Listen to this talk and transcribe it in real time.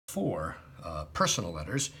4 personal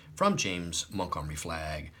letters from James Montgomery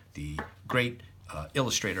Flagg, the great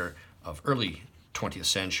illustrator of early 20th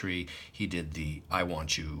century. He did the I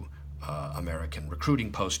Want You American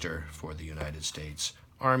recruiting poster for the United States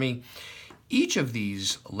Army. Each of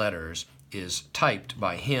these letters is typed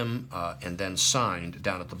by him and then signed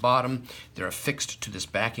down at the bottom. They're affixed to this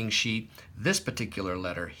backing sheet. This particular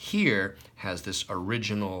letter here has this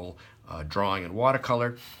original drawing in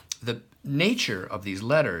watercolor. The nature of these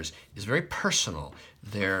letters is very personal.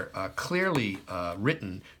 They're clearly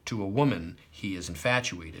written to a woman he is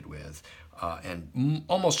infatuated with and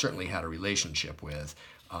almost certainly had a relationship with.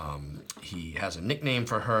 He has a nickname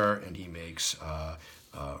for her, and he makes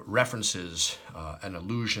references and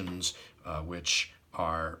allusions which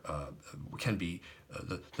are can be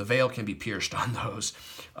the veil can be pierced on those.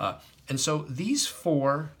 And so these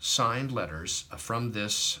 4 signed letters from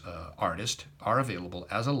this artist are available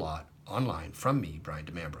as a lot online from me, Brian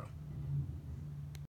DeMambro.